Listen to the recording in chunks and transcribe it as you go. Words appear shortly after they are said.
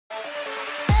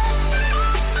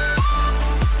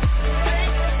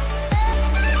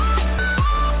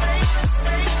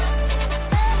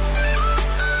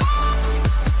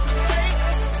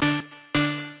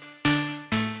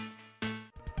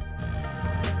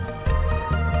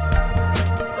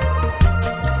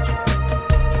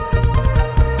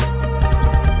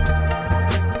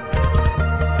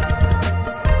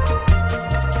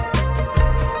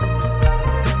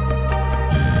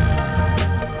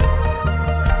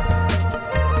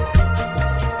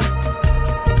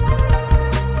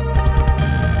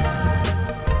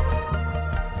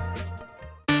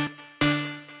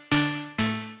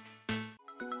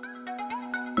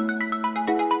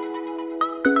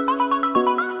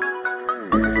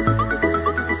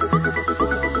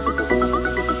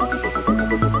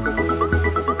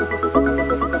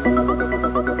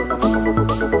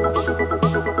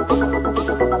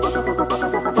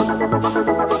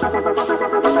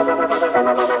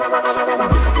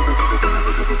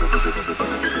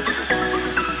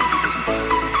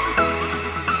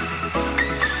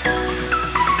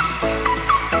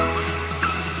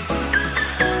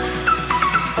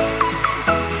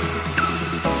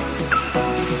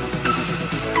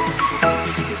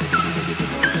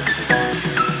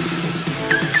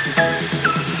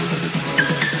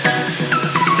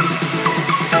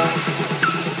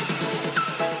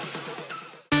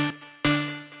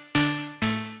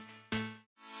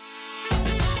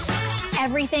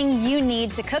everything you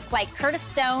need to cook like Curtis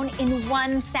Stone in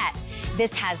one set.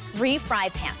 This has 3 fry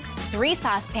pans, 3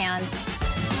 saucepans,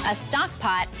 a stock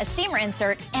pot, a steamer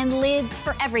insert, and lids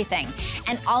for everything.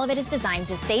 And all of it is designed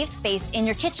to save space in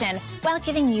your kitchen while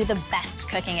giving you the best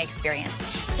cooking experience.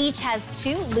 Each has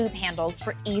 2 loop handles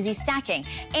for easy stacking.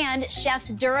 And Chef's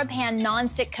Dura-Pan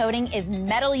Nonstick coating is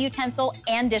metal utensil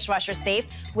and dishwasher safe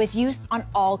with use on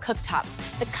all cooktops.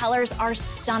 The colors are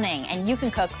stunning, and you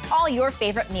can cook all your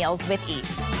favorite meals with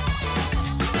ease.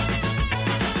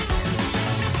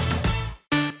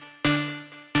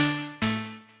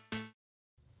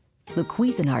 The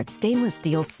CUISINART stainless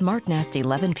steel SmartNest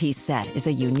 11-piece set is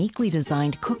a uniquely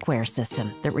designed cookware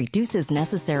system that reduces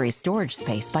necessary storage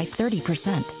space by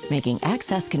 30%, making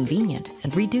access convenient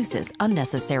and reduces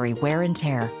unnecessary wear and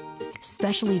tear.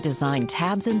 Specially designed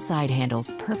tabs and side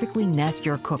handles perfectly nest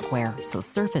your cookware so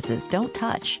surfaces don't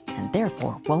touch and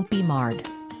therefore won't be marred.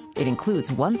 It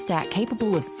includes one stack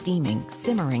capable of steaming,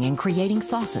 simmering, and creating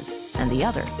sauces, and the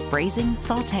other braising,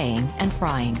 sautéing, and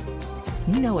frying.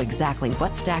 You know exactly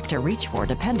what stack to reach for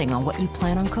depending on what you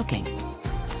plan on cooking.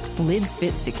 Lids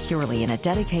fit securely in a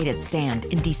dedicated stand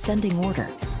in descending order,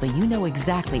 so you know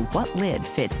exactly what lid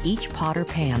fits each pot or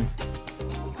pan.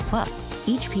 Plus,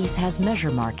 each piece has measure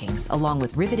markings along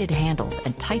with riveted handles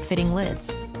and tight-fitting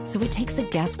lids, so it takes the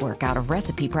guesswork out of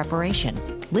recipe preparation.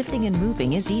 Lifting and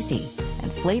moving is easy,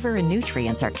 and flavor and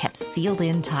nutrients are kept sealed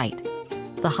in tight.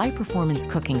 The high-performance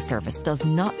cooking surface does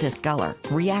not discolor,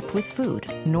 react with food,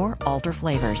 nor alter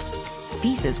flavors.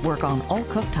 Pieces work on all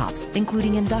cooktops,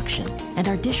 including induction, and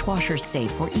are dishwasher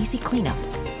safe for easy cleanup.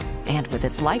 And with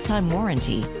its lifetime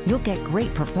warranty, you'll get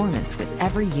great performance with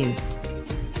every use.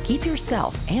 Keep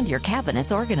yourself and your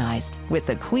cabinets organized with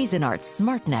the CUISINART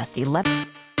SmartNest 11.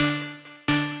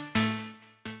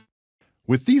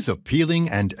 With these appealing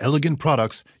and elegant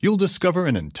products, you'll discover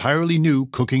an entirely new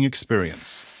cooking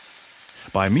experience.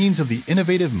 By means of the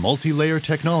innovative multi-layer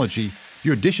technology,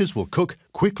 your dishes will cook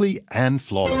quickly and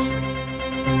flawlessly.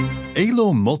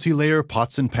 ELO multi-layer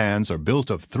pots and pans are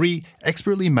built of 3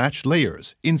 expertly matched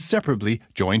layers, inseparably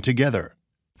joined together.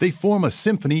 They form a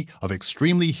symphony of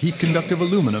extremely heat-conductive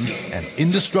aluminum and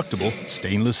indestructible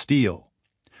stainless steel,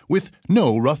 with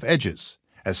no rough edges,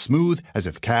 as smooth as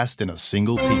if cast in a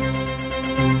single piece.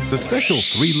 The special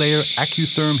 3-layer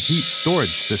Acutherm heat storage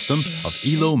system of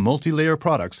ELO multi-layer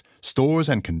products stores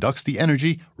and conducts the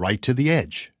energy right to the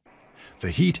edge.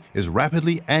 The heat is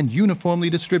rapidly and uniformly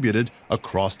distributed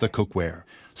across the cookware.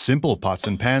 Simple pots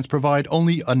and pans provide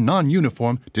only a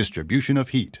non-uniform distribution of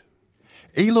heat.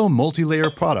 ELO multi-layer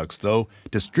products, though,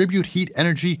 distribute heat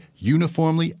energy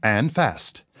uniformly and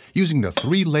fast, using the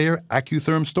 3-layer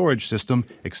Acutherm storage system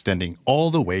extending all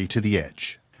the way to the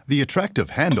edge. The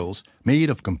attractive handles, made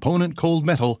of component cold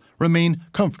metal, remain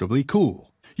comfortably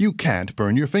cool. You can't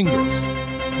burn your fingers.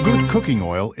 Good cooking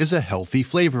oil is a healthy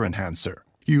flavor enhancer.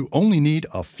 You only need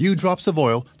a few drops of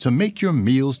oil to make your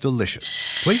meals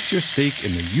delicious. Place your steak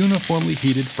in the uniformly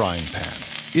heated frying pan.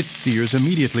 It sears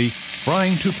immediately,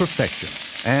 frying to perfection,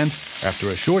 and, after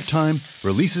a short time,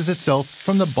 releases itself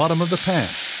from the bottom of the pan,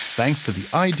 thanks to the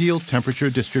ideal temperature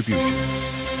distribution.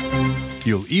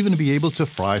 You'll even be able to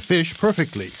fry fish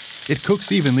perfectly. It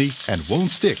cooks evenly and won't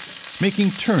stick,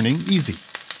 making turning easy.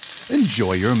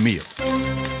 Enjoy your meal.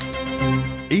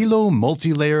 ELO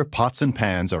multi-layer pots and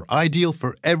pans are ideal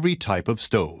for every type of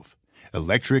stove: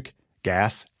 electric,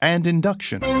 gas, and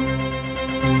induction.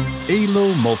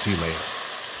 ELO multi-layer,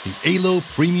 the ELO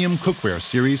Premium Cookware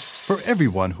Series for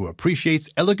everyone who appreciates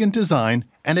elegant design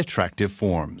and attractive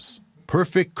forms.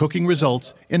 Perfect cooking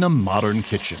results in a modern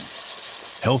kitchen.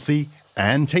 Healthy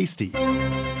and tasty.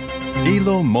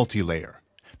 ELO multi-layer,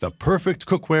 the perfect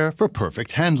cookware for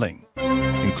perfect handling,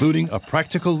 including a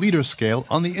practical liter scale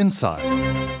on the inside,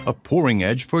 a pouring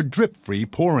edge for drip-free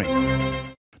pouring.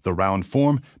 The round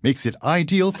form makes it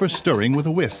ideal for stirring with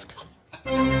a whisk.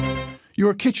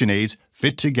 Your KitchenAids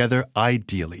fit together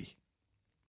ideally.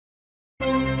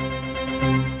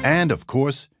 And of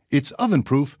course, it's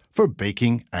oven-proof for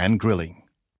baking and grilling.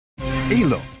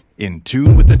 ELO, in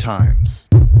tune with the times.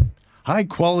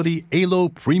 High-quality ELO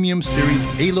Premium Series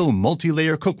ELO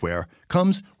multi-layer cookware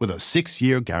comes with a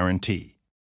 6-year guarantee.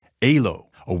 ELO,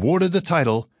 awarded the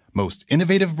title Most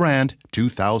Innovative Brand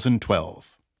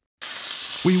 2012.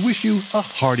 We wish you a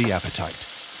hearty appetite.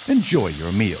 Enjoy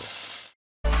your meal.